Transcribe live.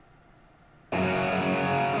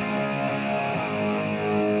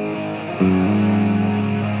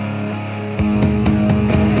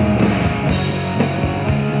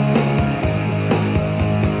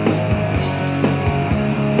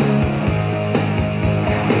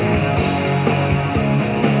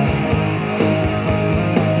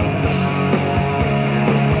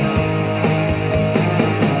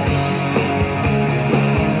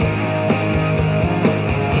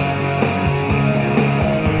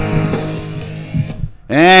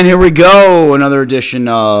And here we go, another edition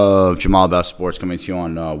of Jamal Best Sports coming to you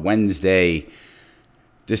on Wednesday,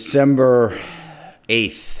 December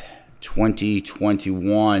 8th,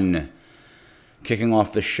 2021. Kicking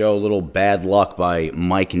off the show, a little Bad Luck by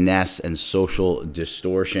Mike Ness and Social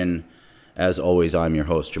Distortion. As always, I'm your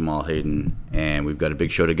host, Jamal Hayden, and we've got a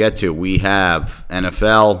big show to get to. We have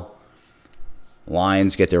NFL.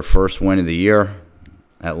 Lions get their first win of the year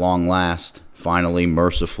at long last, finally,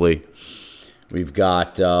 mercifully. We've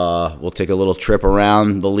got, we'll take a little trip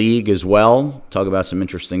around the league as well, talk about some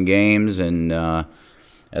interesting games, and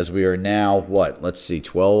as we are now, let's see,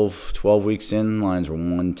 12 weeks in, Lions were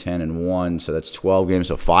 1-10-1, so that's 12 games,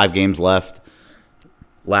 so 5 games left,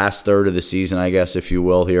 last third of the season, I guess, if you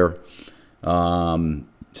will, here.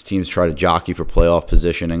 These teams try to jockey for playoff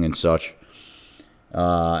positioning and such,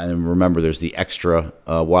 and remember, there's the extra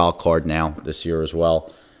wild card now this year as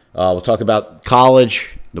well. We'll talk about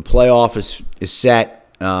college. The playoff is set.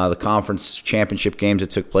 The conference championship games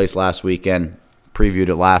that took place last weekend, previewed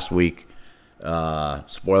it last week.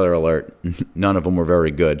 Spoiler alert, none of them were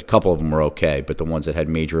very good. A couple of them were okay, but the ones that had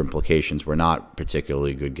major implications were not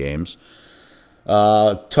particularly good games.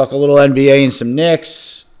 Talk a little NBA and some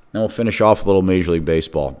Knicks, and we'll finish off with a little Major League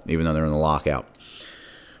Baseball, even though they're in the lockout.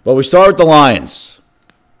 But we start with the Lions,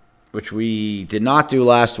 which we did not do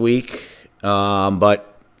last week, but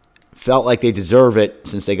felt like they deserve it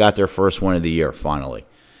since they got their first win of the year, finally.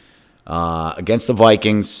 Against the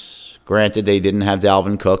Vikings, granted they didn't have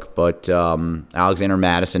Dalvin Cook, but Alexander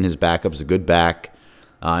Mattison, his backup, is a good back.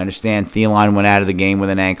 I understand Thielen went out of the game with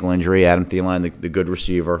an ankle injury. Adam Thielen, the good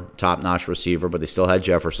receiver, top-notch receiver, but they still had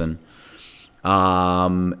Jefferson.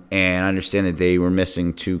 And I understand that they were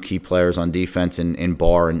missing 2 key players on defense in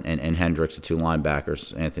Barr and Hendricks, the 2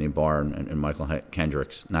 linebackers, Anthony Barr and Michael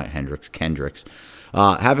Kendricks.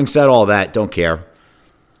 Having said all that, don't care.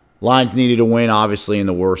 Lions needed a win, obviously, in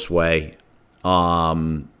the worst way.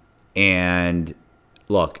 And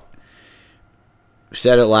look,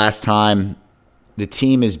 said it last time, the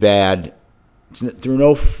team is bad. It's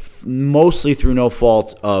mostly through no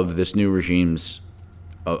fault of this new regime's,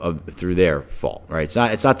 through their fault, right?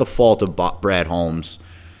 It's not the fault of Brad Holmes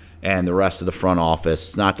and the rest of the front office.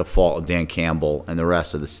 It's not the fault of Dan Campbell and the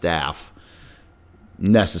rest of the staff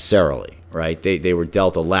necessarily, right? They were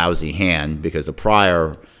dealt a lousy hand because the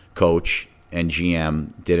prior coach and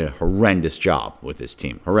GM did a horrendous job with this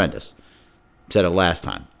team. Horrendous. Said it last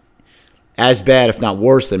time. As bad, if not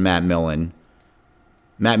worse, than Matt Millen.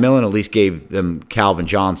 Matt Millen at least gave them Calvin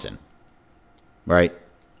Johnson, right?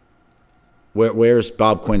 Where's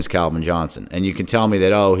Bob Quinn's Calvin Johnson? And you can tell me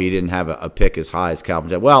that, he didn't have a pick as high as Calvin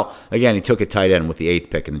Johnson. Well, again, he took a tight end with the 8th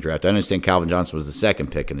pick in the draft. I understand Calvin Johnson was the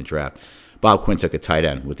 2nd pick in the draft. Bob Quinn took a tight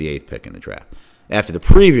end with the 8th pick in the draft. After the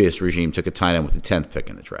previous regime took a tight end with the 10th pick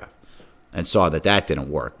in the draft and saw that didn't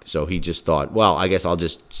work. So he just thought, I guess I'll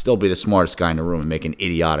just still be the smartest guy in the room and make an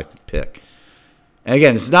idiotic pick. And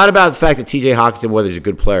again, it's not about the fact that TJ Hockenson, whether he's a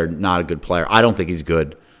good player or not a good player. I don't think he's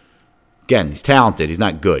good. Again, he's talented. He's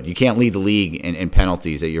not good. You can't lead the league in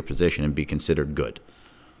penalties at your position and be considered good,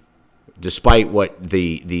 despite what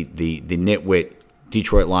the nitwit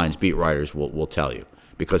Detroit Lions beat writers will tell you,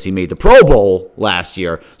 because he made the Pro Bowl last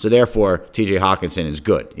year, so therefore TJ Hockenson is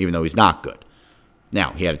good, even though he's not good.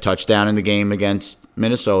 Now, he had a touchdown in the game against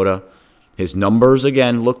Minnesota. His numbers,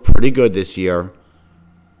 again, look pretty good this year.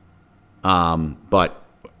 But,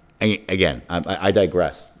 again, I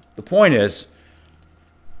digress. The point is,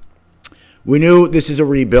 we knew this is a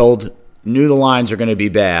rebuild, knew the Lions are going to be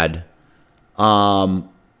bad. But,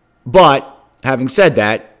 having said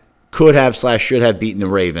that, could have / should have beaten the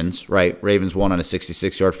Ravens, right? Ravens won on a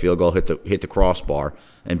 66-yard field goal, hit the crossbar,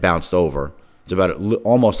 and bounced over. It's about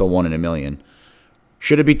almost a 1 in a million.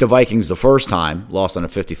 Should have beat the Vikings the first time, lost on a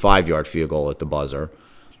 55-yard field goal at the buzzer.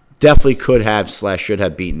 Definitely could have / should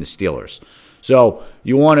have beaten the Steelers. So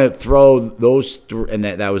you want to throw those three, and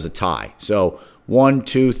that was a tie. So 1,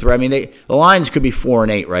 2, 3. I mean, the Lions could be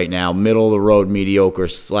 4-8 right now, middle of the road, mediocre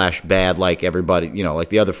 / bad, like everybody, like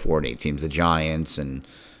the other 4-8 teams, the Giants, and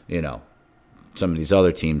some of these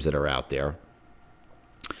other teams that are out there.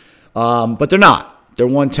 But they're not. They're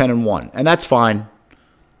 1-10-1, and that's fine.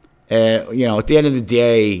 At the end of the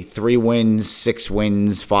day, 3 wins, 6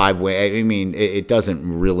 wins, 5 wins. I mean, it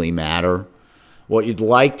doesn't really matter. What you'd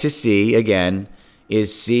like to see, again,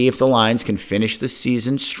 is see if the Lions can finish the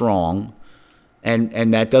season strong.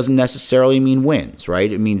 And that doesn't necessarily mean wins,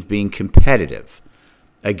 right? It means being competitive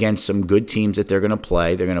against some good teams that they're going to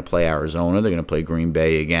play. They're going to play Arizona. They're going to play Green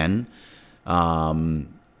Bay again. They're going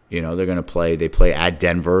to play. They play at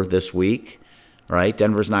Denver this week, right?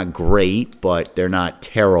 Denver's not great, but they're not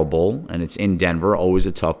terrible, and it's in Denver. Always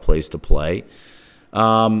a tough place to play.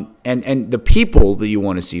 And the people that you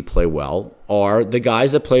want to see play well are the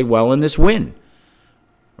guys that played well in this win,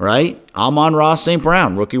 right? Amon-Ra St.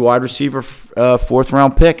 Brown, rookie wide receiver,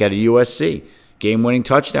 fourth-round pick out of USC. Game-winning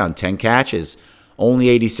touchdown, 10 catches, only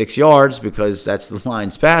 86 yards because that's the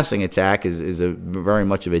Lions' passing attack is a very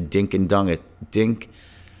much of a dink and dunk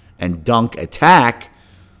attack.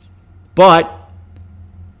 But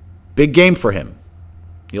big game for him.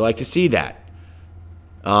 You like to see that.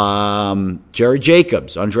 Jerry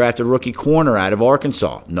Jacobs, undrafted rookie corner out of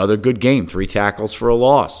Arkansas. Another good game, 3 tackles for a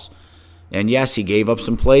loss. And yes, he gave up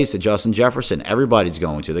some plays to Justin Jefferson. Everybody's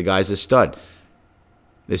going to. The guy's a stud.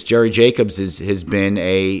 This Jerry Jacobs has been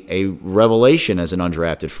a revelation as an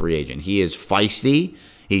undrafted free agent. He is feisty.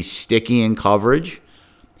 He's sticky in coverage.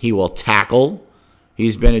 He will tackle.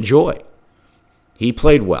 He's been a joy. He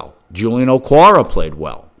played well. Julian Okwara played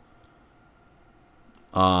well.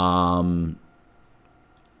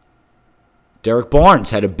 Derek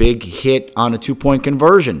Barnes had a big hit on a 2-point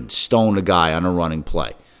conversion, stoned a guy on a running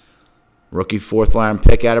play. Rookie fourth-round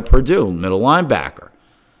pick out of Purdue, middle linebacker.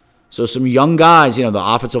 So some young guys, the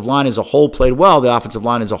offensive line as a whole played well. The offensive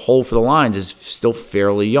line as a whole for the Lions is still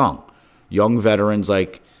fairly young. Young veterans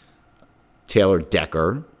like Taylor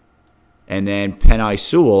Decker, and then Penei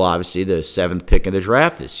Sewell, obviously the 7th pick in the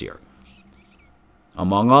draft this year,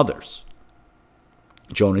 among others.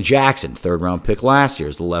 Jonah Jackson, 3rd-round pick last year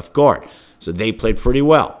as the left guard. So they played pretty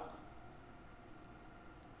well.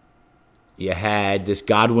 You had this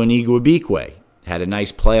Godwin Igwebuike, had a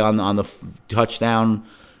nice play on the touchdown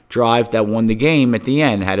drive that won the game at the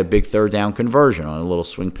end, had a big 3rd down conversion on a little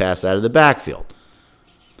swing pass out of the backfield.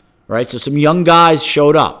 Right, so some young guys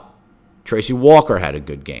showed up. Tracy Walker had a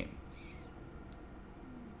good game.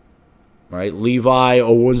 Right, Levi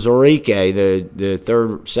Onwuzurike, the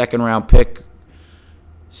third round pick,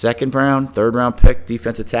 third round pick,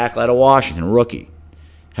 defensive tackle out of Washington, rookie,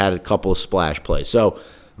 had a couple of splash plays. So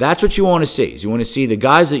that's what you want to see. You want to see the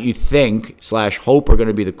guys that you think / hope are going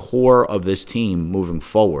to be the core of this team moving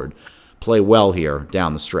forward play well here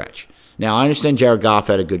down the stretch. Now, I understand Jared Goff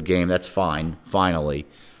had a good game. That's fine, finally.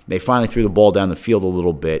 They finally threw the ball down the field a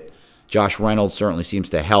little bit. Josh Reynolds certainly seems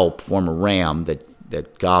to help, former Ram,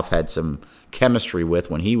 that Goff had some chemistry with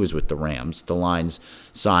when he was with the Rams. The Lions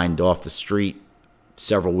signed off the street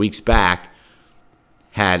several weeks back,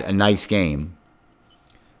 had a nice game.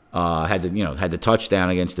 Had the touchdown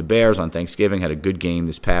against the Bears on Thanksgiving, had a good game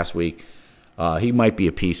this past week. He might be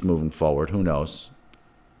a piece moving forward. Who knows?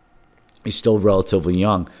 He's still relatively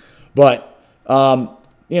young. But,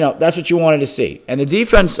 that's what you wanted to see. And the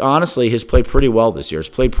defense, honestly, has played pretty well this year. It's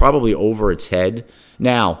played probably over its head.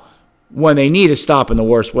 Now, when they need a stop in the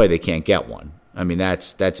worst way, they can't get one. I mean,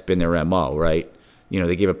 that's been their MO, right?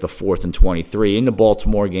 They gave up the 4th and 23 in the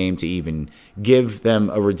Baltimore game to even give them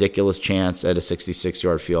a ridiculous chance at a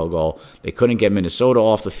 66-yard field goal. They couldn't get Minnesota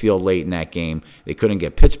off the field late in that game. They couldn't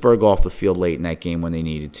get Pittsburgh off the field late in that game when they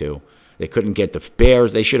needed to. They couldn't get the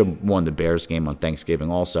Bears. They should have won the Bears game on Thanksgiving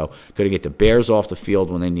also. Couldn't get the Bears off the field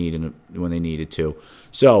when they needed to.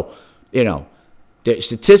 So,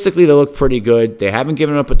 statistically they look pretty good. They haven't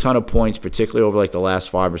given up a ton of points, particularly over the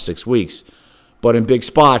last 5 or 6 weeks. But in big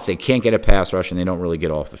spots, they can't get a pass rush, and they don't really get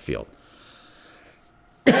off the field.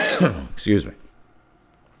 Excuse me.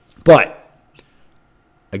 But,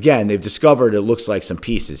 again, they've discovered it looks like some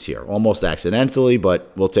pieces here. Almost accidentally,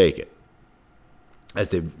 but we'll take it. As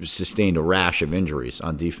they've sustained a rash of injuries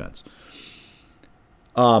on defense.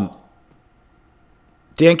 Dan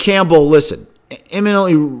Campbell, listen,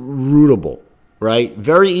 eminently rootable, right?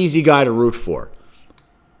 Very easy guy to root for.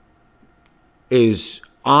 Is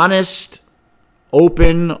honest,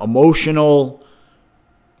 open, emotional,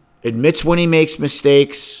 admits when he makes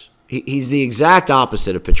mistakes. He's the exact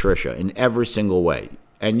opposite of Patricia in every single way.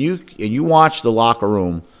 And you watch the locker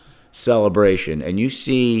room celebration, and you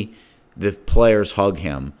see the players hug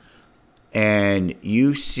him, and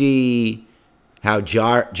you see how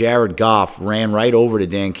Jared Goff ran right over to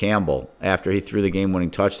Dan Campbell after he threw the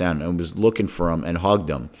game-winning touchdown and was looking for him and hugged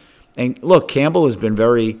him. And look, Campbell has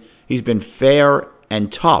been he's been fair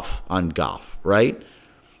and tough on Goff, right?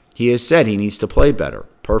 He has said he needs to play better.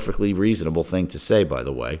 Perfectly reasonable thing to say, by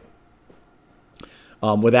the way,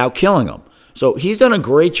 without killing him. So he's done a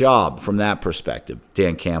great job from that perspective,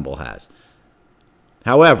 Dan Campbell has.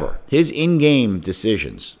 However, his in-game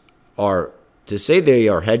decisions are, to say they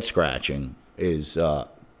are head-scratching is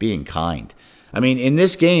being kind. I mean, in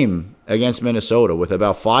this game against Minnesota, with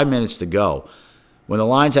about 5 minutes to go, when the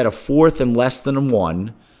Lions had a 4th and less than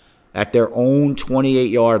 1 at their own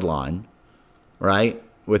 28-yard line, right,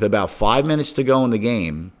 with about 5 minutes to go in the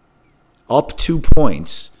game, up 2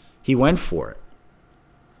 points, he went for it.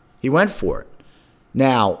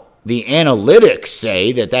 Now, the analytics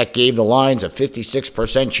say that gave the Lions a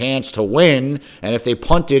 56% chance to win, and if they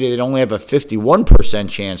punted, they'd only have a 51%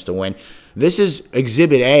 chance to win. This is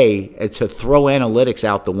Exhibit A to throw analytics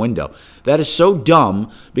out the window. That is so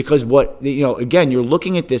dumb because again, you're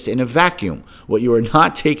looking at this in a vacuum. What you are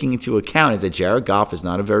not taking into account is that Jared Goff is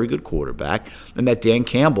not a very good quarterback, and that Dan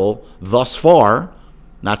Campbell, thus far,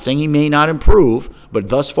 not saying he may not improve, but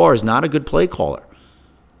thus far is not a good play caller.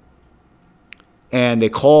 And they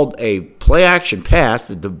called a play-action pass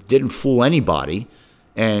that didn't fool anybody.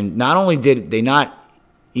 And not only did they not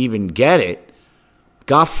even get it,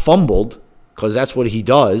 Goff fumbled, because that's what he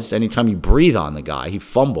does. Anytime you breathe on the guy, he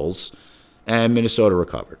fumbles, and Minnesota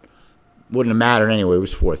recovered. Wouldn't have mattered anyway. It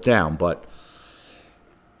was fourth down. But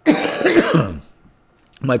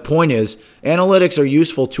my point is, analytics are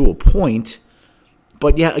useful to a point.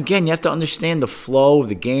 But, yeah, again, you have to understand the flow of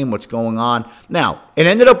the game, what's going on. Now, it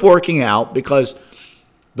ended up working out because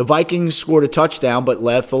the Vikings scored a touchdown but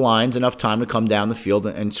left the Lions enough time to come down the field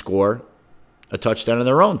and score a touchdown of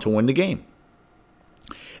their own to win the game.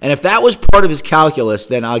 And if that was part of his calculus,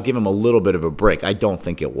 then I'll give him a little bit of a break. I don't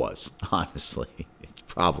think it was, honestly. It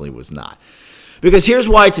probably was not. Because here's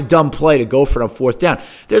why it's a dumb play to go for it on fourth down.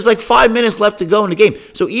 There's like 5 minutes left to go in the game.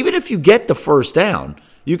 So even if you get the first down,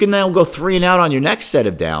 you can now go 3 and out on your next set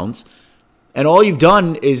of downs. And all you've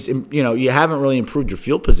done is, you haven't really improved your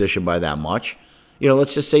field position by that much.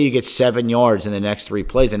 Let's just say you get 7 yards in the next 3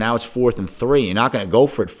 plays, and now it's 4th and 3. You're not going to go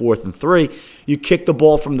for it 4th and 3. You kick the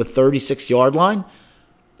ball from the 36-yard line,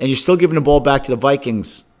 and you're still giving the ball back to the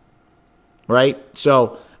Vikings, right?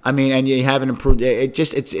 So, and you haven't improved.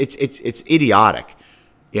 It's idiotic.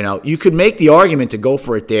 You could make the argument to go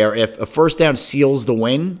for it there. If a first down seals the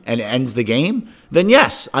win and ends the game, then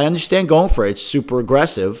yes, I understand going for it. It's super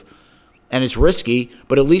aggressive and it's risky,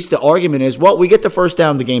 but at least the argument is, well, we get the first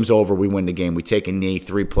down, the game's over, we win the game. We take a knee,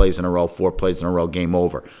 3 plays in a row, 4 plays in a row, game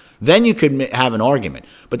over. Then you could have an argument.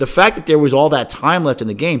 But the fact that there was all that time left in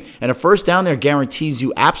the game and a first down there guarantees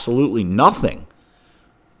you absolutely nothing.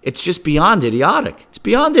 It's just beyond idiotic. It's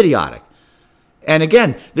beyond idiotic. And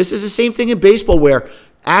again, this is the same thing in baseball where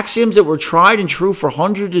axioms that were tried and true for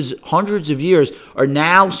hundreds of years are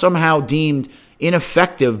now somehow deemed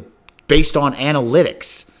ineffective based on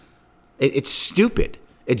analytics. It's stupid.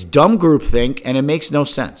 It's dumb groupthink, and it makes no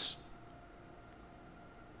sense.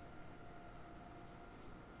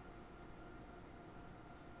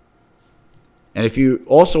 And if you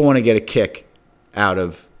also want to get a kick out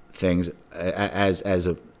of things, as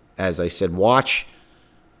I said, watch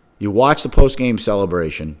the post-game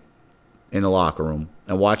celebration in the locker room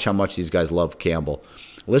and watch how much these guys love Campbell.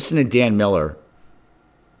 Listen to Dan Miller,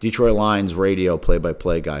 Detroit Lions radio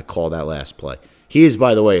play-by-play guy, call that last play. He is,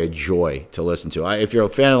 by the way, a joy to listen to. If you're a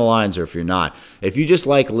fan of the Lions or if you're not, if you just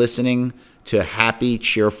like listening to happy,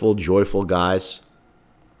 cheerful, joyful guys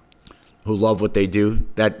who love what they do,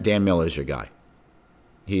 that Dan Miller is your guy.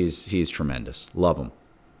 He's tremendous. Love him.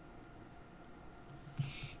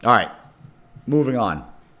 All right, moving on.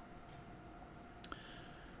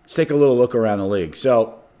 Let's take a little look around the league.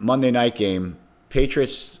 So, Monday night game,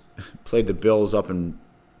 Patriots played the Bills up in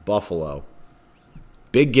Buffalo.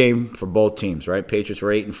 Big game for both teams, right? Patriots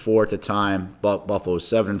were 8-4 at the time. Buffalo was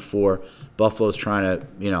 7-4. Buffalo's trying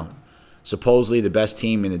to, supposedly the best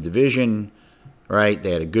team in the division, right?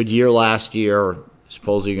 They had a good year last year.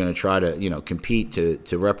 Supposedly going to try to, compete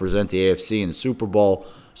to represent the AFC in the Super Bowl.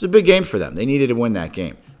 It's a big game for them. They needed to win that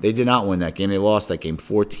game. They did not win that game. They lost that game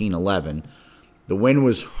 14-11. The wind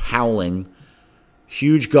was howling.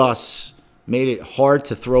 Huge gusts made it hard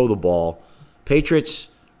to throw the ball. Patriots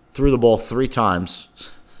threw the ball 3 times.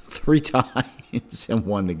 3 times and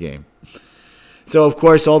won the game. So, of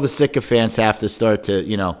course, all the sycophants have to start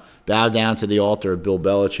to, bow down to the altar of Bill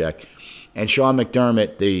Belichick. And Sean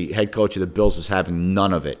McDermott, the head coach of the Bills, was having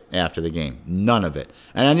none of it after the game. None of it.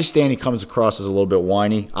 And I understand he comes across as a little bit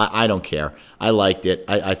whiny. I don't care. I liked it.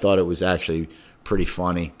 I thought it was actually pretty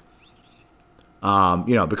funny.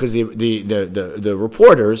 Because the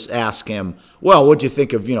reporters ask him, well, what do you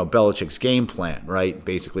think of, Belichick's game plan, right?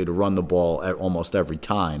 Basically to run the ball at almost every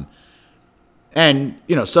time. And,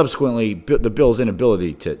 subsequently, the Bills'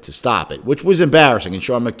 inability to stop it, which was embarrassing. And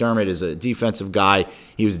Sean McDermott is a defensive guy.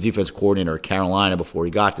 He was a defense coordinator at Carolina before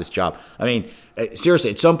he got this job. I mean, seriously,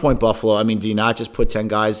 at some point, Buffalo, do you not just put 10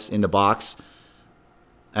 guys in the box?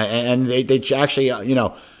 And they actually,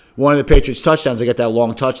 one of the Patriots' touchdowns, they got that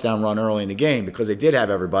long touchdown run early in the game because they did have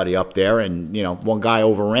everybody up there. And, one guy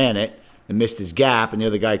overran it and missed his gap, and the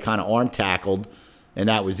other guy kind of arm tackled, and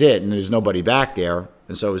that was it. And there's nobody back there.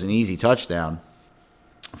 And so it was an easy touchdown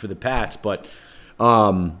for the Pats. But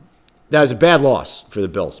that was a bad loss for the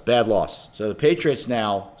Bills. Bad loss. So the Patriots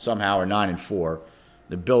now somehow are 9-4.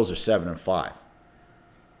 The Bills are 7-5.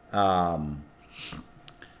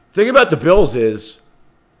 Thing about the Bills is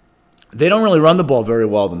they don't really run the ball very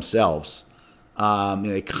well themselves.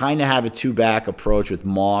 They kind of have a two-back approach with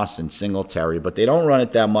Moss and Singletary, but they don't run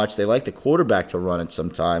it that much. They like the quarterback to run it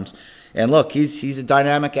sometimes. And look, he's a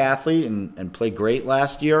dynamic athlete and played great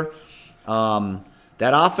last year. That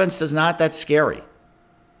offense is not that scary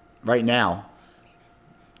right now.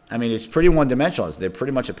 I mean, it's pretty one-dimensional. They're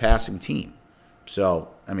pretty much a passing team. So,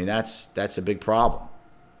 I mean, that's a big problem.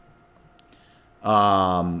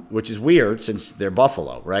 Which is weird since they're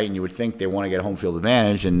Buffalo, right? And you would think they want to get home field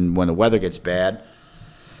advantage, and when the weather gets bad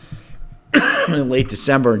in late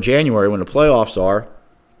December and January when the playoffs are,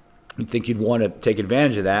 you'd think you'd want to take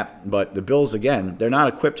advantage of that. But the Bills, again, they're not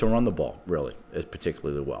equipped to run the ball, really,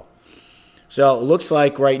 particularly well. So it looks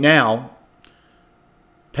like right now,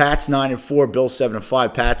 Pats 9-4, Bills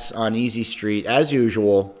 7-5. Pats on easy street, as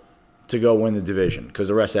usual, to go win the division because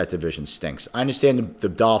the rest of that division stinks. I understand the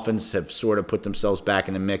Dolphins have sort of put themselves back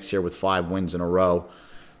in the mix here with 5 wins in a row,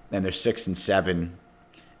 and they're 6-7.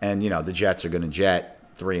 And, the Jets are going to jet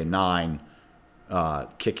 3-9,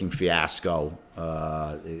 kicking fiasco.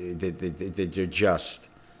 They're just,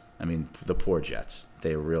 the poor Jets.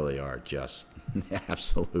 They really are just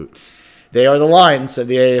absolute. They are the Lions of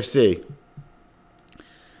the AFC.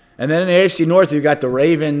 And then in the AFC North, you've got the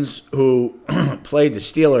Ravens, who played the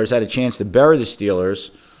Steelers, had a chance to bury the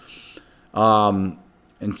Steelers. And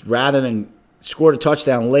rather than scored a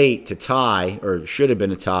touchdown late to tie, or should have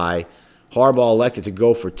been a tie, Harbaugh elected to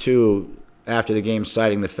go for 2 after the game,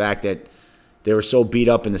 citing the fact that they were so beat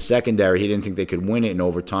up in the secondary, he didn't think they could win it in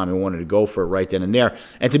overtime and wanted to go for it right then and there.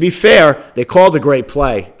 And to be fair, they called a great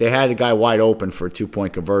play. They had the guy wide open for a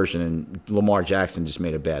 2-point conversion, and Lamar Jackson just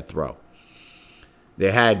made a bad throw.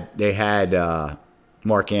 They had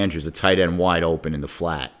Mark Andrews, a tight end, wide open in the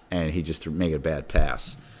flat, and he just made a bad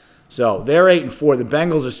pass. So they're 8-4. The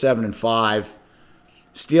Bengals are 7-5.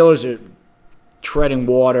 Steelers are treading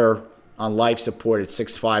water on life support at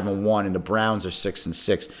 6-5-1, and the Browns are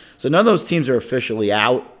 6-6. So none of those teams are officially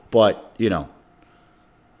out, but the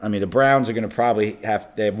Browns are going to probably have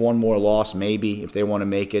one more loss maybe if they want to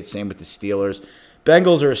make it. Same with the Steelers.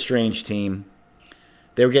 Bengals are a strange team.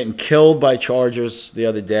 They were getting killed by Chargers the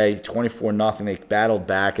other day, 24-0. They battled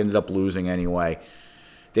back, ended up losing anyway.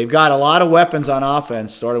 They've got a lot of weapons on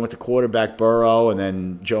offense, starting with the quarterback Burrow, and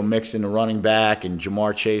then Joe Mixon, the running back, and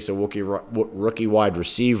Jamar Chase, a rookie wide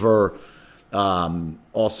receiver.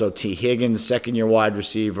 Also T. Higgins, second-year wide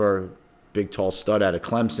receiver, big tall stud out of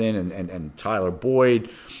Clemson, and Tyler Boyd.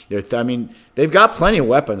 They've got plenty of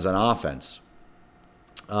weapons on offense.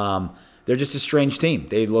 They're just a strange team.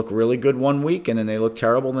 They look really good one week, and then they look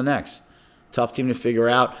terrible the next. Tough team to figure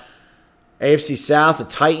out. AFC South, the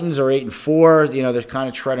Titans are 8-4. They're kind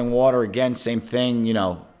of treading water again. Same thing.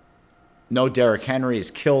 No Derrick Henry has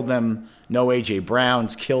killed them. No A.J.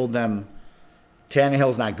 Brown's killed them.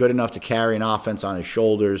 Tannehill's not good enough to carry an offense on his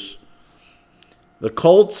shoulders. The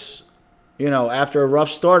Colts, after a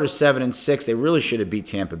rough start of 7-6, they really should have beat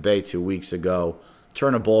Tampa Bay 2 weeks ago.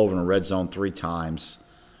 Turned the ball over in the red zone 3 times.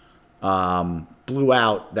 Blew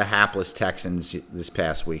out the hapless Texans this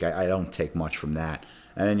past week. I don't take much from that.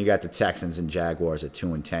 And then you got the Texans and Jaguars at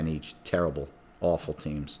 2-10 each. Terrible, awful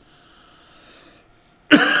teams.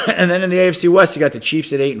 And then in the AFC West, you got the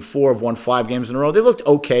Chiefs at 8-4, have won 5 games in a row. They looked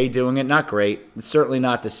okay doing it, not great. It's certainly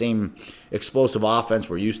not the same explosive offense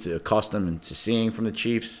we're accustomed to seeing from the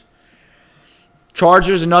Chiefs.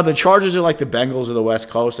 Chargers are like the Bengals of the West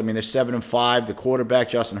Coast. They're 7-5. The quarterback,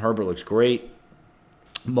 Justin Herbert, looks great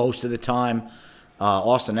most of the time.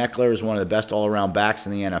 Austin Eckler is one of the best all-around backs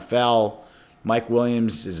in the NFL. Mike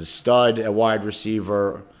Williams is a stud at wide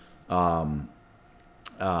receiver. The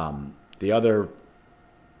other,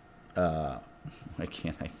 why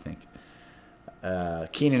can't I think?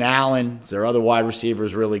 Keenan Allen, their other wide receiver,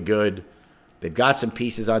 is really good. They've got some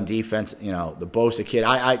pieces on defense. The Bosa kid.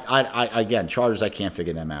 Again, Chargers, I can't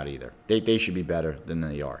figure them out either. They should be better than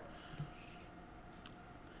they are.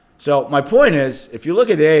 So my point is, if you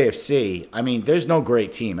look at the AFC, there's no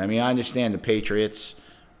great team. I understand the Patriots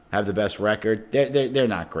have the best record. They're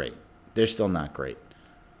not great. They're still not great.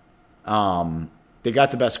 They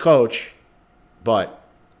got the best coach,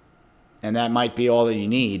 and that might be all that you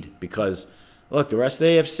need because, look, the rest of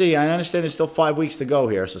the AFC, I understand there's still 5 weeks to go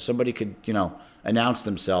here, so somebody could, announce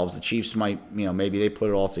themselves. The Chiefs might, maybe they put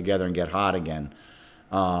it all together and get hot again.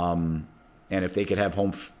 And if they could have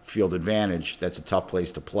home field advantage, that's a tough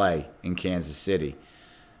place to play in Kansas City.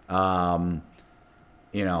 But,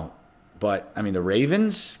 the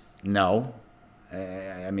Ravens, no.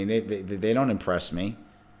 I mean, they don't impress me.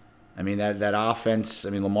 I mean, that offense, I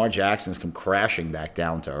mean, Lamar Jackson's come crashing back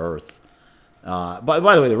down to earth. By the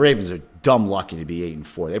way, the Ravens are dumb lucky to be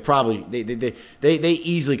 8-4. They probably they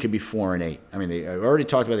easily could be 4-8. I mean, I already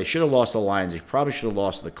talked about they should have lost the Lions. They probably should have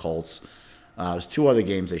lost to the Colts. There's 2 other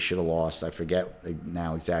games they should have lost. I forget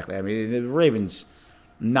now exactly. I mean, the Ravens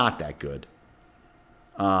not that good.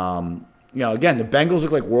 Again, the Bengals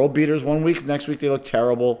look like world beaters one week. Next week they look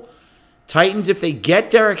terrible. Titans, if they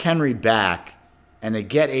get Derrick Henry back and they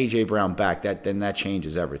get A.J. Brown back, then that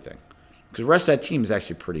changes everything. Because the rest of that team is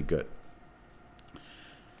actually pretty good.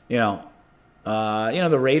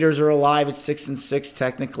 The Raiders are alive at 6-6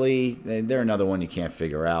 technically. They're another one you can't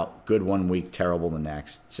figure out. Good one week, terrible the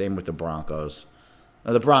next. Same with the Broncos.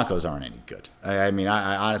 The Broncos aren't any good. I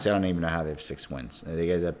honestly don't even know how they have 6 wins. They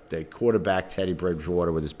get the quarterback Teddy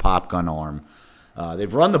Bridgewater with his pop gun arm.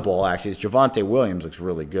 They've run the ball actually. Javonte Williams looks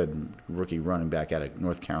really good, rookie running back out of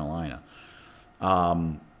North Carolina.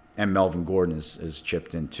 And Melvin Gordon is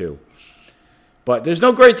chipped in too. But there's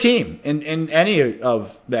no great team in any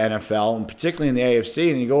of the NFL, and particularly in the AFC.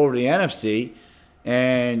 And you go over to the NFC,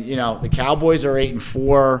 and the Cowboys are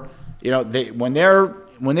 8-4.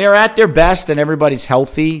 When they're at their best and everybody's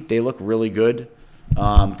healthy, they look really good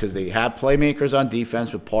because they have playmakers on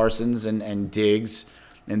defense with Parsons and Diggs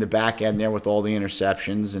in the back end there with all the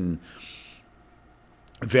interceptions. And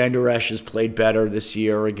Van Der Esch has played better this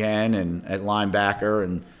year again and at linebacker.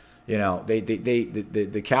 And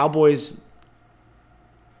the Cowboys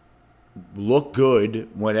look good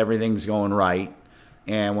when everything's going right,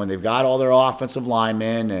 and when they've got all their offensive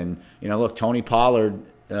linemen. And look, Tony Pollard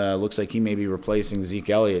looks like he may be replacing Zeke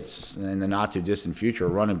Elliott in the not too distant future.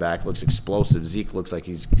 Running back looks explosive. Zeke looks like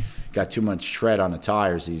he's got too much tread on the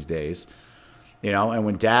tires these days. And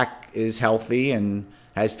when Dak is healthy and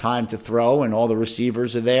has time to throw, and all the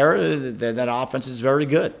receivers are there, that offense is very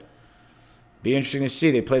good. Be interesting to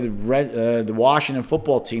see. They play the Washington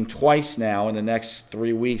football team twice now in the next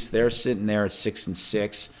 3 weeks. They're sitting there at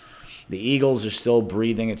 6-6. The Eagles are still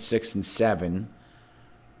breathing at 6-7.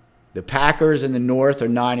 The Packers in the North are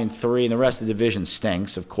 9-3, and the rest of the division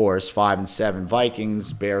stinks. Of course, 5-7.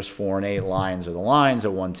 Vikings, Bears 4-8. Lions are the Lions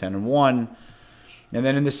at 1-10-1. And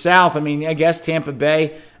then in the South, I mean, I guess Tampa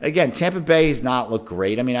Bay. Again, Tampa Bay has not looked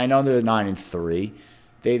great. I mean, I know they're 9-3.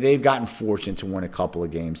 They've gotten fortunate to win a couple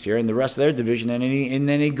of games here, and the rest of their division isn't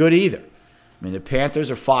any good either. I mean, the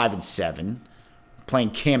Panthers are 5-7,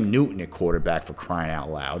 playing Cam Newton at quarterback for crying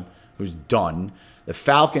out loud, who's done. The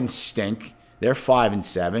Falcons stink; they're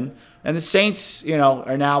 5-7, and the Saints,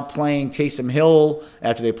 are now playing Taysom Hill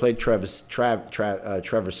after they played Trevor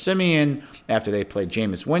Siemian, after they played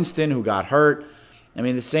Jameis Winston, who got hurt. I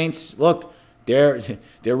mean, the Saints, look, they're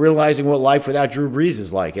realizing what life without Drew Brees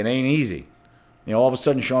is like. It ain't easy. All of a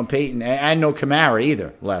sudden, Sean Payton, and no Kamara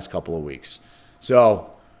either, the last couple of weeks.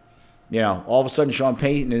 So, all of a sudden, Sean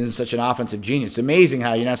Payton isn't such an offensive genius. It's amazing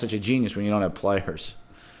how you're not such a genius when you don't have players.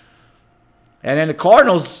 And then the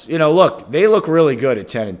Cardinals, look, they look really good at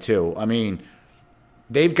 10-2. I mean,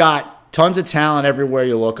 they've got tons of talent everywhere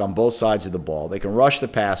you look on both sides of the ball. They can rush the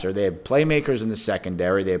passer. They have playmakers in the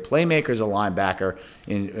secondary. They have playmakers a linebacker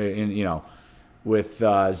with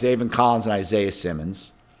Zaven Collins and Isaiah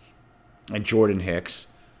Simmons and Jordan Hicks.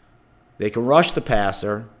 They can rush the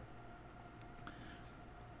passer.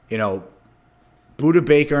 Budda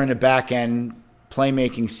Baker in the back end,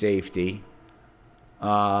 playmaking safety,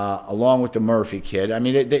 along with the Murphy kid. I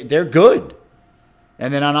mean, they're good.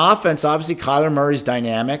 And then on offense, obviously, Kyler Murray's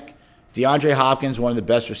dynamic. DeAndre Hopkins, one of the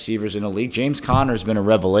best receivers in the league. James Conner has been a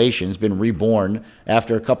revelation. He's been reborn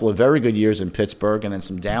after a couple of very good years in Pittsburgh and then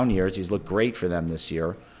some down years. He's looked great for them this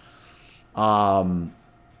year. They've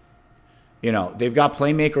got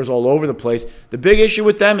playmakers all over the place. The big issue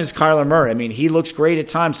with them is Kyler Murray. I mean, he looks great at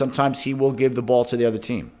times. Sometimes he will give the ball to the other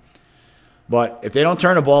team. But if they don't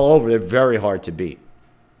turn the ball over, they're very hard to beat.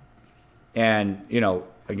 And,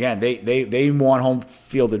 again, they want home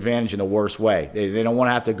field advantage in the worst way. They don't want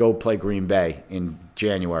to have to go play Green Bay in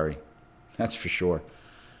January. That's for sure.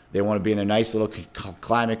 They want to be in their nice little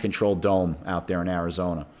climate-controlled dome out there in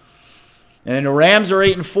Arizona. And then the Rams are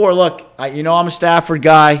 8-4. Look, I'm a Stafford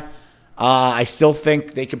guy. I still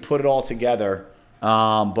think they could put it all together.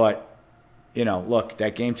 But, look,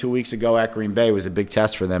 that game 2 weeks ago at Green Bay was a big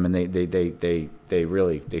test for them, and they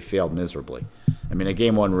really failed miserably. I mean, the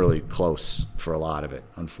game wasn't really close for a lot of it,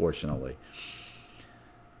 unfortunately.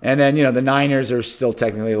 And then, the Niners are still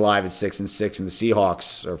technically alive at 6-6, and the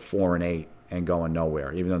Seahawks are 4-8 and going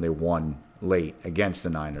nowhere, even though they won late against the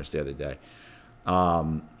Niners the other day.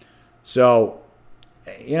 Look,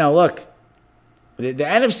 the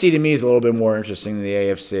NFC to me is a little bit more interesting than the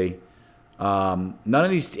AFC. None of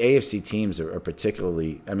these AFC teams are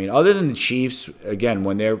particularly, I mean, other than the Chiefs, again,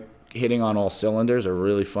 when they're hitting on all cylinders, are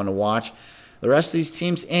really fun to watch. The rest of these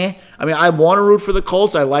teams, I mean, I want to root for the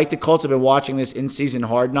Colts. I like the Colts. I've been watching this in-season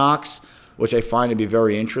Hard Knocks, which I find to be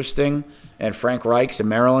very interesting. And Frank Reich's a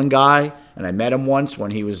Maryland guy, and I met him once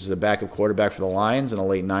when he was the backup quarterback for the Lions in the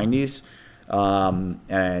late 90s.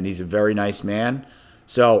 And he's a very nice man.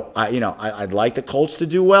 So, I'd like the Colts to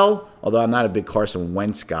do well, although I'm not a big Carson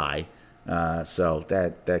Wentz guy. So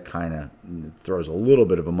that kind of throws a little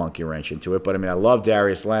bit of a monkey wrench into it. But, I mean, I love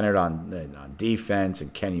Darius Leonard on defense,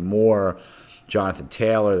 and Kenny Moore, Jonathan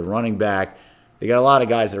Taylor, the running back. They got a lot of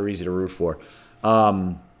guys that are easy to root for.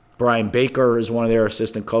 Brian Baker is one of their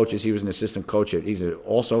assistant coaches. He was an assistant coach. He's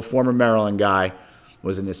also a former Maryland guy.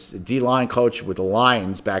 Was a D-line coach with the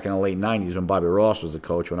Lions back in the late 90s when Bobby Ross was the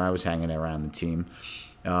coach, when I was hanging around the team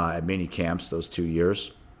at mini camps those 2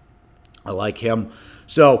 years. I like him.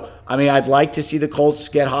 So, I mean, I'd like to see the Colts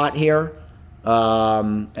get hot here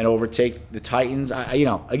and overtake the Titans.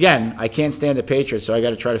 Again, I can't stand the Patriots, so I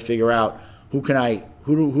got to try to figure out who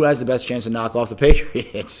has the best chance to knock off the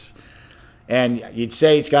Patriots. And you'd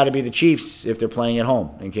say it's got to be the Chiefs if they're playing at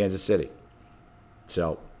home in Kansas City.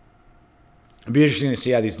 So it'll be interesting to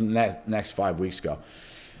see how these next 5 weeks go.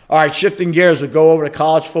 All right, shifting gears, we'll go over to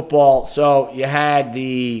college football. So you had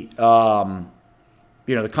the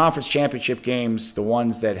the conference championship games, the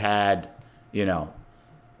ones that had, the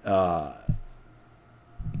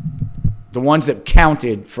ones that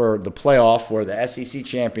counted for the playoff were the SEC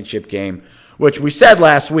championship game, which we said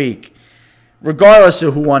last week, regardless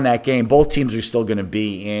of who won that game, both teams are still going to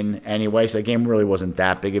be in anyway, so that game really wasn't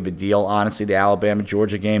that big of a deal, honestly, the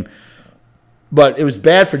Alabama-Georgia game. But it was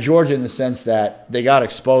bad for Georgia in the sense that they got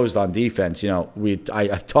exposed on defense.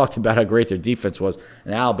 I talked about how great their defense was,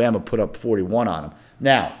 and Alabama put up 41 on them.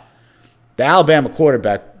 Now, the Alabama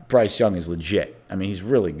quarterback, Bryce Young, is legit. I mean, he's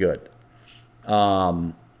really good.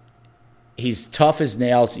 He's tough as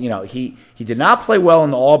nails. He did not play well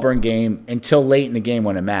in the Auburn game until late in the game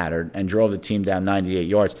when it mattered and drove the team down 98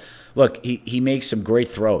 yards. Look, he makes some great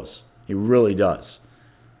throws. He really does.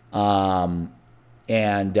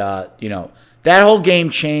 That whole game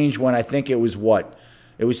changed when I think it was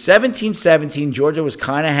 17-17. Georgia was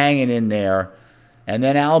kind of hanging in there. And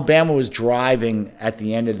then Alabama was driving at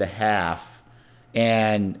the end of the half.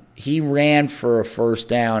 And he ran for a first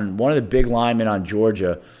down. One of the big linemen on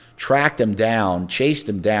Georgia tracked him down, chased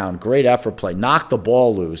him down. Great effort play. Knocked the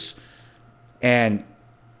ball loose. And,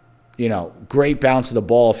 great bounce of the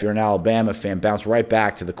ball if you're an Alabama fan. Bounce right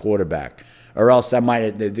back to the quarterback. Or else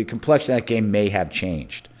the complexion of that game may have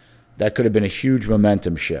changed. That could have been a huge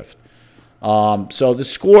momentum shift. So the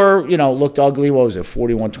score, looked ugly. What was it,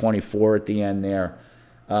 41-24 at the end there?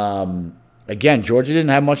 Again, Georgia didn't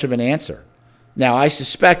have much of an answer. Now, I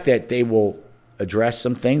suspect that they will address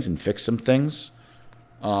some things and fix some things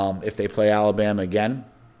if they play Alabama again.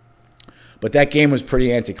 But that game was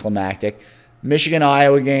pretty anticlimactic.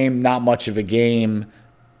 Michigan-Iowa game, not much of a game.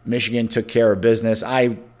 Michigan took care of business.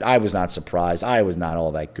 I was not surprised. Iowa was not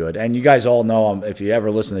all that good. And you guys all know, if you ever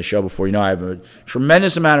listen to the show before, I have a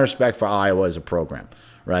tremendous amount of respect for Iowa as a program,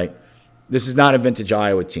 right? This is not a vintage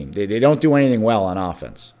Iowa team. They don't do anything well on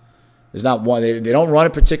offense. There's not one. They don't run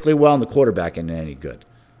it particularly well, and the quarterback isn't any good.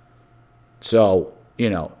 So,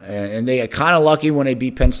 and they got kind of lucky when they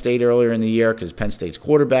beat Penn State earlier in the year because Penn State's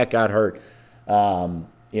quarterback got hurt.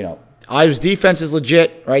 Iowa's defense is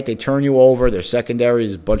legit, right? They turn you over. Their secondary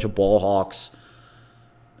is a bunch of ball hawks,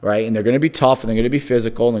 right? And they're going to be tough, and they're going to be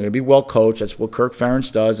physical, and they're going to be well coached. That's what Kirk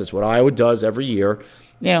Ferentz does. That's what Iowa does every year.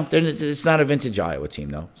 It's not a vintage Iowa team,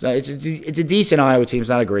 though. It's a decent Iowa team. It's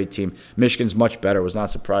not a great team. Michigan's much better. Was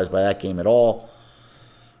not surprised by that game at all.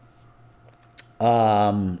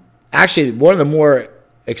 Actually, one of the more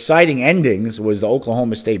exciting endings was the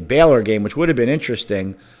Oklahoma State-Baylor game, which would have been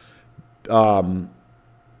interesting.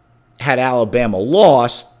 Had Alabama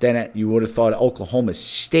lost, then you would have thought Oklahoma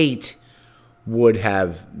State would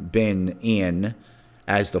have been in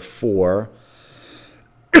as the 4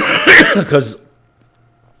 because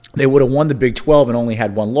they would have won the Big 12 and only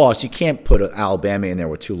had one loss. You can't put Alabama in there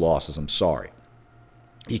with 2 losses. I'm sorry.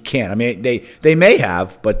 You can't. I mean, they may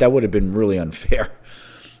have, but that would have been really unfair.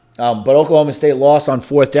 But Oklahoma State lost on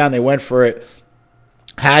 4th down. They went for it,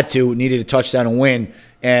 needed a touchdown to win,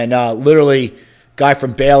 and literally – guy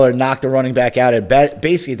from Baylor knocked the running back out at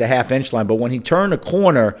basically the half-inch line. But when he turned the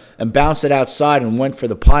corner and bounced it outside and went for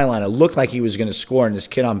the pylon, it looked like he was going to score, and this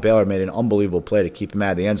kid on Baylor made an unbelievable play to keep him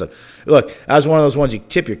out of the end zone. Look, that was one of those ones you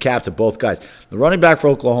tip your cap to both guys. The running back for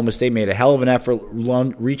Oklahoma State made a hell of an effort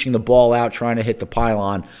reaching the ball out, trying to hit the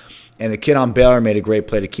pylon. And the kid on Baylor made a great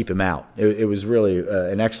play to keep him out. It was really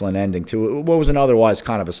an excellent ending to what was an otherwise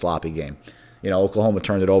kind of a sloppy game. Oklahoma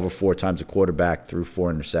turned it over 4 times a quarterback, threw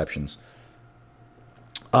 4 interceptions.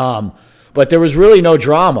 But there was really no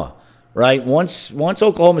drama, right? Once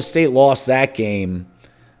Oklahoma State lost that game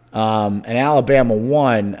and Alabama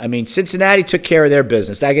won, I mean, Cincinnati took care of their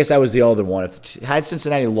business. I guess that was the other one. Had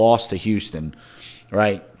Cincinnati lost to Houston,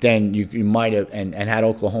 right, then you might have, and had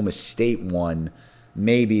Oklahoma State won,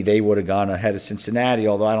 maybe they would have gone ahead of Cincinnati,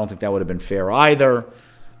 although I don't think that would have been fair either.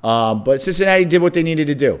 But Cincinnati did what they needed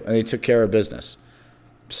to do, and they took care of business.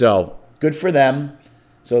 So, good for them.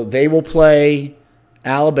 So, they will play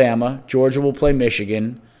Alabama. Georgia will play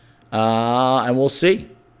Michigan. And we'll see.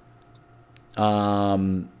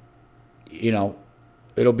 It'll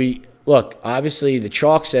be... Look, obviously, the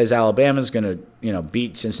chalk says Alabama's going to,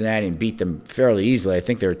 beat Cincinnati and beat them fairly easily. I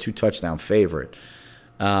think they're a 2-touchdown favorite.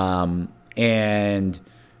 And,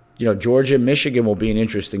 Georgia and Michigan will be an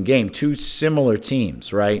interesting game. 2 similar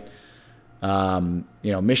teams, right?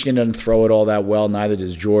 Michigan doesn't throw it all that well. Neither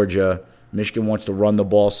does Georgia. Michigan wants to run the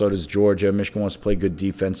ball, so does Georgia. Michigan wants to play good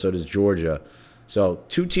defense, so does Georgia. So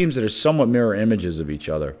 2 teams that are somewhat mirror images of each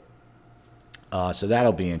other. So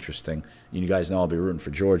that'll be interesting. You guys know I'll be rooting for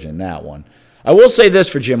Georgia in that one. I will say this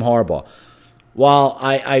for Jim Harbaugh. While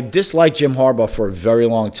I've disliked Jim Harbaugh for a very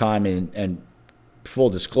long time, and full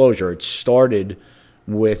disclosure, it started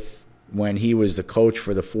with when he was the coach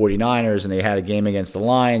for the 49ers and they had a game against the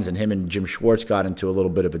Lions, and him and Jim Schwartz got into a little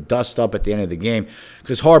bit of a dust-up at the end of the game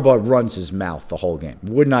because Harbaugh runs his mouth the whole game.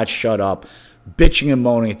 Would not shut up, bitching and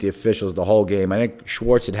moaning at the officials the whole game. I think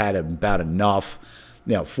Schwartz had about enough.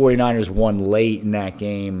 49ers won late in that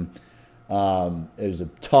game. It was a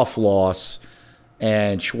tough loss,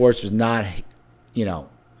 and Schwartz was not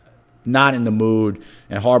in the mood,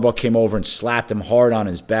 and Harbaugh came over and slapped him hard on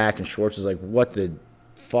his back, and Schwartz was like, what the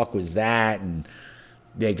fuck was that? And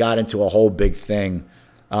they got into a whole big thing.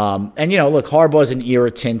 Look, Harbaugh's an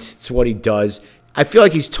irritant. It's what he does. I feel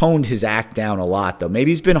like he's toned his act down a lot, though.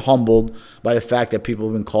 Maybe he's been humbled by the fact that people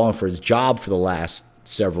have been calling for his job for the last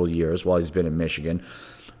several years while he's been in Michigan.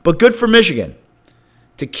 But good for Michigan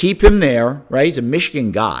to keep him there, right? He's a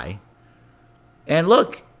Michigan guy. And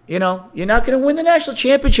look, you're not going to win the national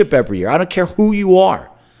championship every year. I don't care who you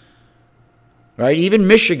are, right? Even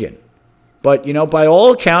Michigan. But, by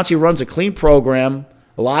all accounts, he runs a clean program.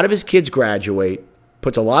 A lot of his kids graduate,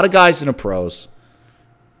 puts a lot of guys in the pros.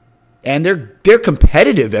 And they're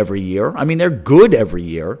competitive every year. I mean, they're good every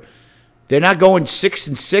year. They're not going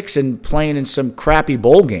 6-6 and playing in some crappy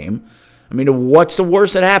bowl game. I mean, what's the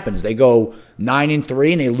worst that happens? They go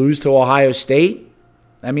 9-3 and they lose to Ohio State?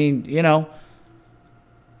 I mean,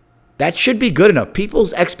 that should be good enough.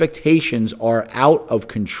 People's expectations are out of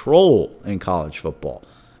control in college football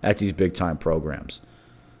at these big-time programs.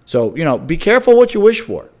 So, be careful what you wish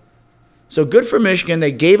for. So good for Michigan.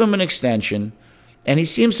 They gave him an extension, and he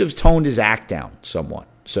seems to have toned his act down somewhat.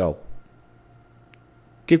 So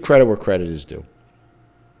give credit where credit is due.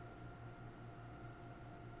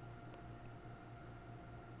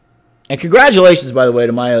 And congratulations, by the way,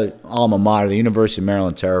 to my alma mater, the University of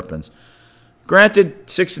Maryland Terrapins. Granted,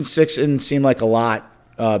 6-6 didn't seem like a lot.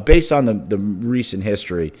 Based on the recent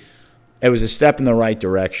history, it was a step in the right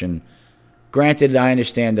direction. Granted, I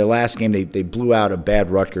understand the last game they blew out a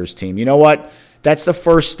bad Rutgers team. You know what? That's the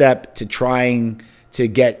first step to trying to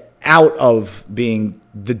get out of being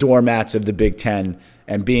the doormats of the Big Ten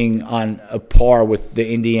and being on a par with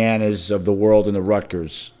the Indianas of the world and the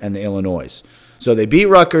Rutgers and the Illinois. So they beat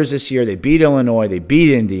Rutgers this year. They beat Illinois. They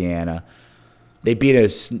beat Indiana. They beat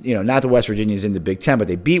us, not the West Virginians in the Big Ten, but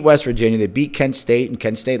they beat West Virginia. They beat Kent State. And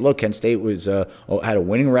Kent State was had a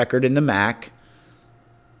winning record in the MAC.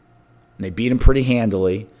 And they beat them pretty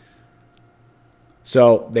handily.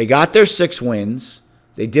 So they got their 6 wins.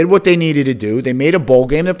 They did what they needed to do. They made a bowl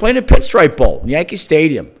game. They're playing at Pinstripe Bowl, Yankee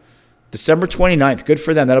Stadium, December 29th. Good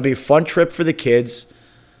for them. That'll be a fun trip for the kids,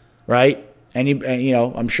 right? And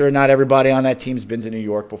I'm sure not everybody on that team's been to New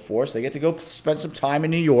York before, so they get to go spend some time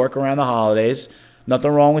in New York around the holidays.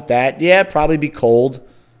 Nothing wrong with that. Yeah, it'd probably be cold,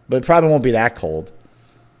 but it probably won't be that cold.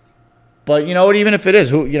 But you know what? Even if it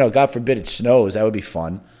is, God forbid it snows, that would be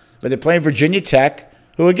fun. But they're playing Virginia Tech,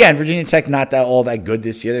 who again, Virginia Tech not all that good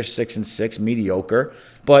this year. They're 6-6, mediocre,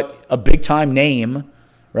 but a big time name,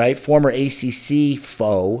 right? Former ACC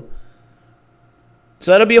foe.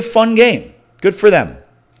 So that'll be a fun game. Good for them.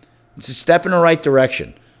 It's a step in the right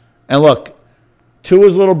direction. And look,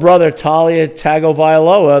 Tua's little brother, Talia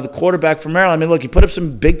Tagovailoa, the quarterback from Maryland, I mean, look, he put up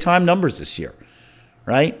some big-time numbers this year,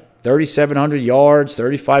 right? 3,700 yards,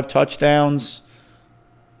 35 touchdowns.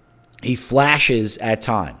 He flashes at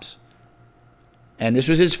times. And this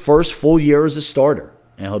was his first full year as a starter.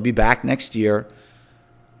 And he'll be back next year.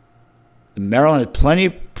 Maryland had plenty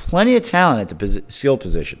of talent at the skill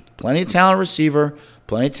position. Plenty of talent receiver.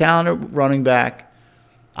 Plenty of talent at running back.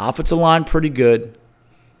 Offensive line pretty good.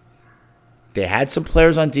 They had some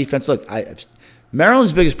players on defense. Look,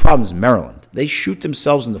 Maryland's biggest problem is Maryland. They shoot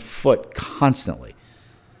themselves in the foot constantly.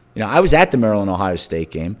 I was at the Maryland-Ohio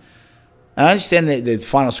State game. And I understand that the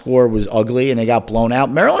final score was ugly and they got blown out.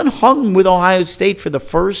 Maryland hung with Ohio State for the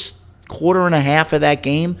first quarter and a half of that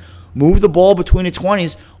game, moved the ball between the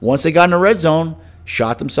 20s. Once they got in the red zone,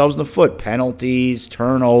 shot themselves in the foot. Penalties,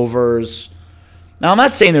 turnovers. Now, I'm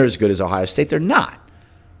not saying they're as good as Ohio State. They're not.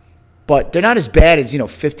 But they're not as bad as,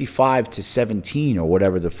 55-17 or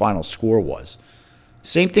whatever the final score was.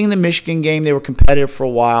 Same thing in the Michigan game. They were competitive for a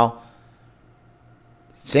while.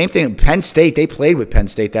 Same thing, Penn State, they played with Penn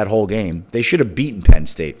State that whole game. They should have beaten Penn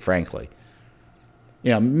State, frankly.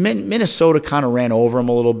 Minnesota kind of ran over them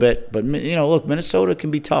a little bit. But, look, Minnesota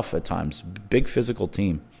can be tough at times. Big physical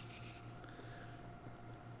team.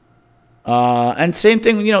 And same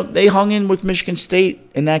thing, they hung in with Michigan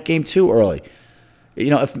State in that game too early.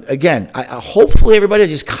 Hopefully everybody will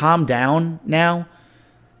just calm down now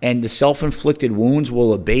and the self-inflicted wounds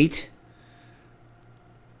will abate.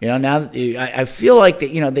 Now I feel like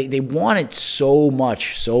that. They want it so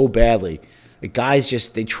much, so badly. The guys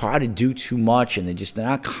they try to do too much, and they're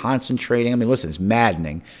not concentrating. I mean, listen, it's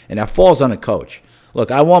maddening, and that falls on the coach. Look,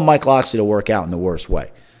 I want Mike Locksley to work out in the worst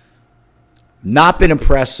way. Not been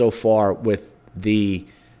impressed so far with the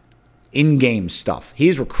in-game stuff.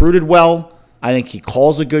 He's recruited well. I think he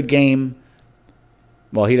calls a good game.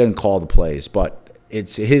 Well, he doesn't call the plays, but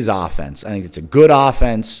it's his offense. I think it's a good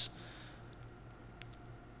offense.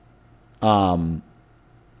 The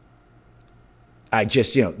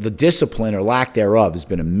discipline or lack thereof has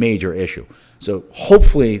been a major issue. So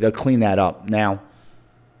hopefully they'll clean that up now.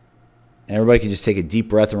 And everybody can just take a deep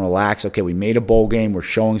breath and relax. Okay, we made a bowl game. We're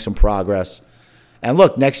showing some progress. And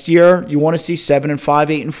look, next year you want to see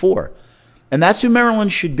 7-5, 8-4. And that's who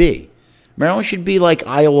Maryland should be. Maryland should be like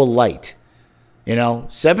Iowa light.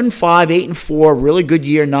 7-5, 8-4, really good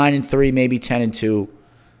year, 9-3, maybe 10-2.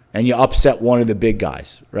 And you upset one of the big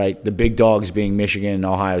guys, right? The big dogs being Michigan and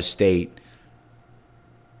Ohio State,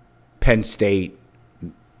 Penn State,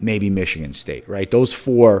 maybe Michigan State, right? Those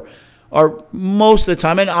four are most of the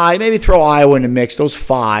time, and I maybe throw Iowa in the mix, those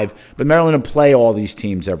five, but Maryland will play all these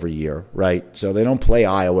teams every year, right? So they don't play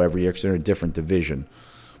Iowa every year because they're in a different division.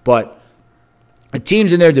 But the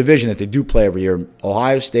teams in their division that they do play every year,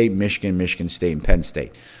 Ohio State, Michigan, Michigan State, and Penn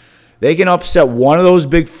State. They can upset one of those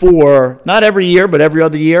big four, not every year, but every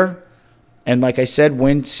other year. And like I said,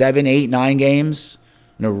 win 7, 8, 9 games.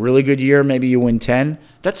 In a really good year, maybe you win 10.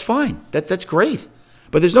 That's fine. That's great.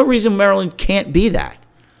 But there's no reason Maryland can't be that.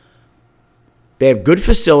 They have good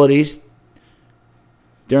facilities.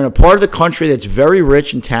 They're in a part of the country that's very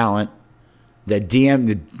rich in talent. That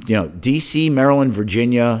D.C., Maryland,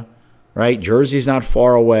 Virginia, right? Jersey's not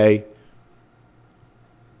far away.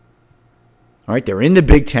 All right, they're in the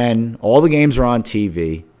Big Ten. All the games are on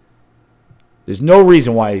TV. There's no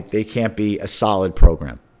reason why they can't be a solid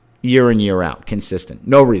program, year in, year out, consistent.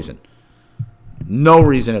 No reason. No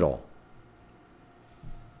reason at all.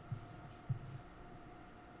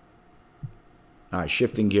 All right,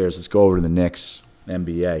 shifting gears, let's go over to the Knicks,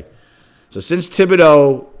 NBA. So since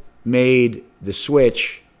Thibodeau made the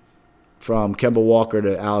switch from Kemba Walker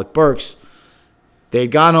to Alec Burks, they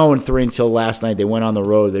had gone 0-3 until last night. They went on the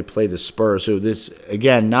road. They played the Spurs. So this,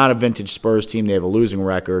 again, not a vintage Spurs team. They have a losing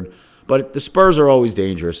record. But the Spurs are always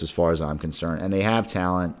dangerous as far as I'm concerned. And they have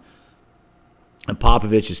talent. And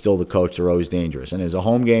Popovich is still the coach. They're always dangerous. And there's a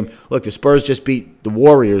home game. Look, the Spurs just beat the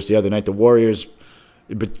Warriors the other night. The Warriors,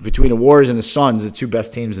 between the Warriors and the Suns, the two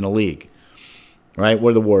best teams in the league. Right?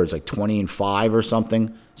 What are the Warriors, like 20-5 or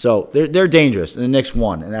something? So they're dangerous. And the Knicks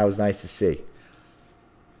won. And that was nice to see.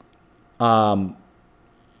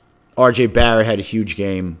 R.J. Barrett had a huge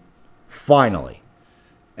game, finally.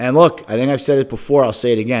 And look, I think I've said it before. I'll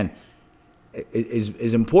say it again.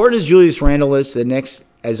 As important as Julius Randle is to the Knicks,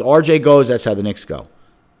 as R.J. goes, that's how the Knicks go.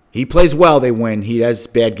 He plays well, they win. He has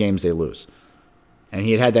bad games, they lose. And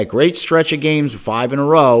he had that great stretch of games, 5 in a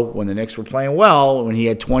row, when the Knicks were playing well, when he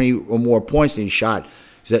had 20 or more points, and he's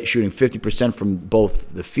shooting 50% from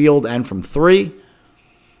both the field and from three.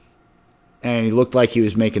 And he looked like he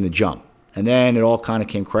was making the jump. And then it all kind of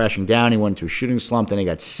came crashing down. He went into a shooting slump. Then he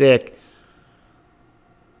got sick.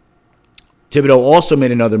 Thibodeau also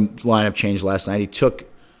made another lineup change last night. He took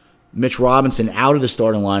Mitch Robinson out of the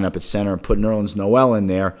starting lineup at center and put Nerlens Noel in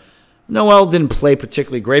there. Noel didn't play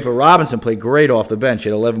particularly great, but Robinson played great off the bench. He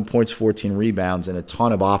had 11 points, 14 rebounds, and a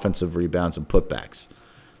ton of offensive rebounds and putbacks.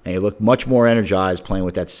 And he looked much more energized playing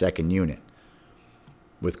with that second unit,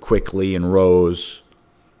 with Quickly and Rose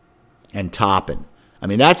and Toppin. I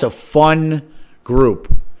mean, that's a fun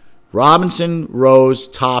group. Robinson, Rose,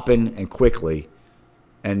 Toppin, and Quickly,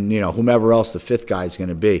 and whomever else the fifth guy is going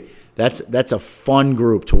to be. That's a fun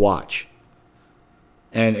group to watch.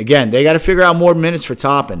 And again, they got to figure out more minutes for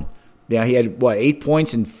Toppin. Yeah, he had 8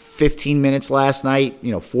 points in 15 minutes last night.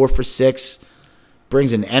 4 for 6,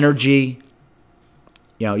 brings an energy.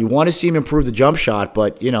 You want to see him improve the jump shot,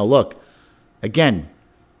 but look, again,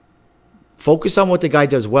 focus on what the guy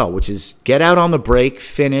does well, which is get out on the break,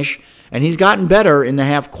 finish, and he's gotten better in the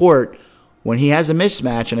half court when he has a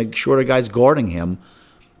mismatch and a shorter guy's guarding him.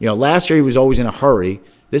 Last year he was always in a hurry.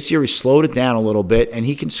 This year he slowed it down a little bit, and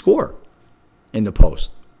he can score in the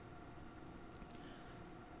post.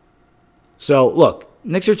 So, look,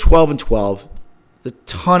 Knicks are 12-12. There's a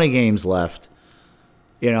ton of games left.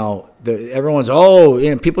 Everyone's,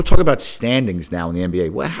 people talk about standings now in the NBA.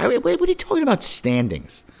 What are you talking about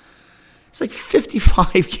standings? It's like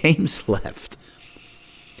 55 games left.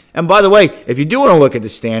 And by the way, if you do want to look at the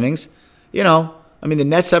standings, the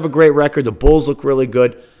Nets have a great record. The Bulls look really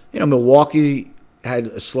good. Milwaukee had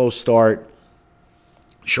a slow start.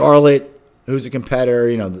 Charlotte, who's a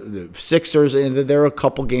competitor, the Sixers, and they're a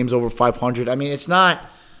couple games over 500. I mean,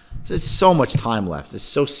 there's so much time left. It's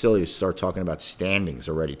so silly to start talking about standings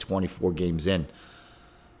already, 24 games in.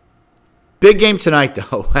 Big game tonight,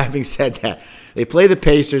 though, having said that. They play the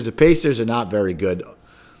Pacers. The Pacers are not very good.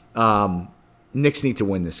 Knicks need to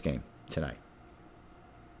win this game tonight.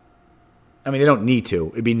 I mean, they don't need to.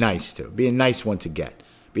 It'd be nice to. It'd be a nice one to get.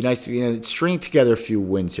 It'd be nice to string together a few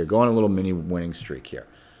wins here. Go on a little mini winning streak here.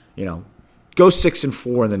 Go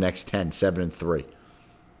 6-4 in the next 10, 7-3.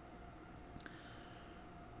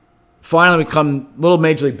 Finally, we come little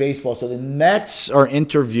Major League Baseball. So the Mets are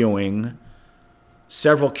interviewing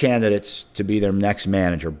several candidates to be their next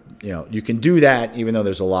manager. You can do that even though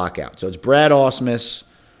there's a lockout. So it's Brad Ausmus,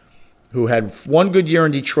 who had one good year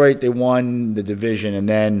in Detroit. They won the division, and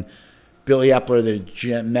then Billy Epler, the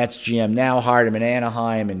Mets GM, now hired him in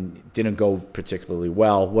Anaheim and didn't go particularly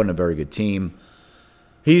well. Wasn't a very good team.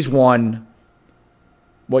 He's one.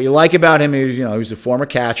 What you like about him is, he's a former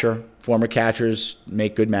catcher. Former catchers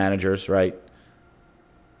make good managers, right?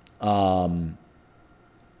 Torre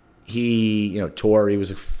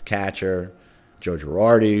was a catcher. Joe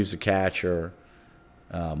Girardi was a catcher.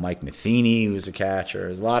 Mike Matheny was a catcher.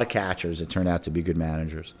 There's a lot of catchers that turned out to be good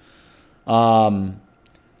managers. So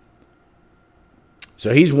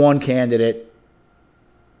he's one candidate.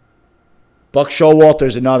 Buck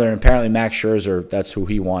Showalter's another, and apparently Max Scherzer, that's who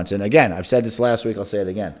he wants. And again, I've said this last week, I'll say it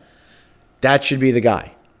again. That should be the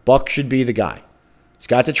guy. Buck should be the guy. He's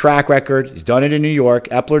got the track record. He's done it in New York.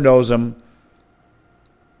 Epler knows him.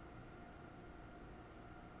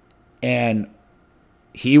 And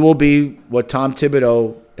he will be what Tom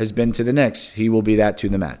Thibodeau has been to the Knicks. He will be that to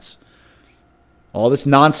the Mets. All this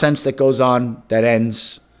nonsense that goes on, that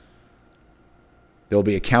ends. There'll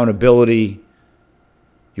be accountability.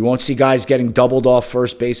 You won't see guys getting doubled off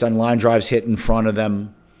first base on line drives hit in front of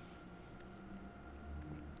them.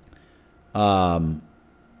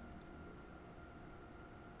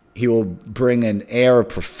 He will bring an air of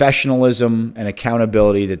professionalism and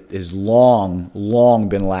accountability that has long, long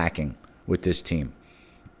been lacking with this team.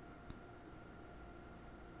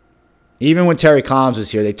 Even when Terry Collins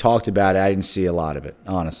was here, they talked about it. I didn't see a lot of it,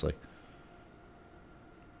 honestly.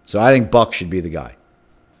 So I think Buck should be the guy.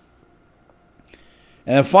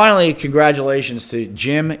 And then finally, congratulations to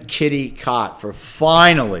Jim Kitty Cott for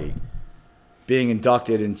finally being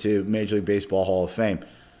inducted into Major League Baseball Hall of Fame.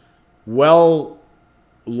 Well,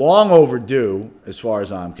 long overdue as far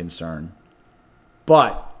as I'm concerned.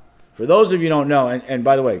 But for those of you who don't know, and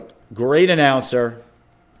by the way, great announcer,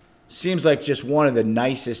 seems like just one of the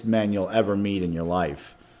nicest men you'll ever meet in your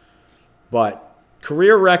life. But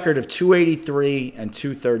career record of 283 and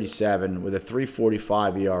 237 with a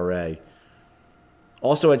 3.45 ERA.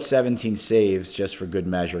 Also had 17 saves just for good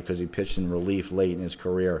measure because he pitched in relief late in his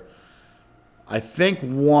career. I think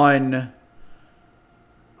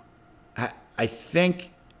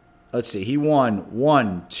let's see, he won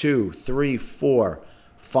 1, 2, 3, 4,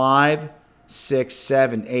 5, 6,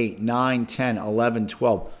 7, 8, 9, 10, 11,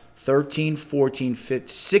 12, 13, 14, 15,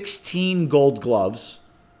 16 gold gloves.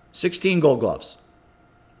 16 gold gloves.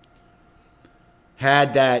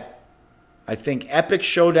 Had that, I think, epic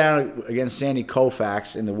showdown against Sandy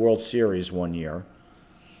Koufax in the World Series one year.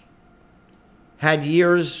 Had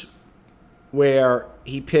years where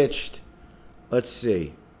he pitched, let's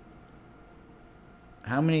see,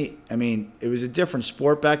 how many? I mean, it was a different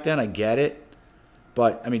sport back then. I get it.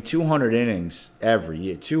 But, 200 innings every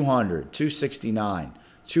year. 200, 269,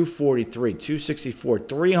 243, 264,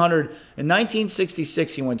 300. In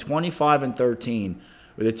 1966, he went 25-13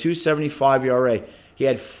 with a 2.75 ERA. He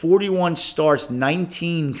had 41 starts,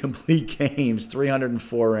 19 complete games,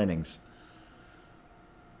 304 innings.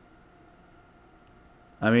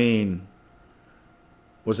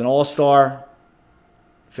 Was an all-star,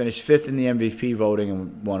 finished 5th in the MVP voting,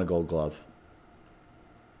 and won a Gold Glove.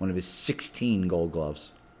 One of his 16 Gold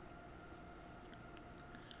Gloves.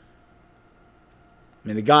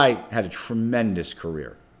 The guy had a tremendous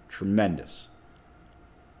career. Tremendous.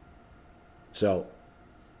 So,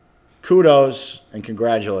 kudos and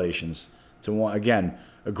congratulations to one, again,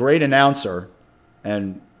 a great announcer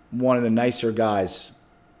and one of the nicer guys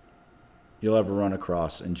you'll ever run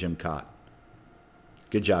across in Jim Cott.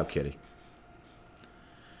 Good job, Kitty.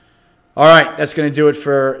 All right, that's going to do it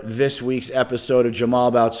for this week's episode of Jamal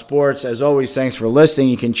About Sports. As always, thanks for listening.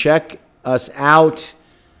 You can check us out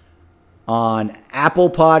on Apple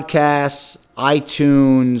Podcasts,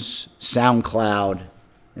 iTunes, SoundCloud.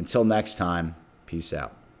 Until next time, peace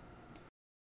out.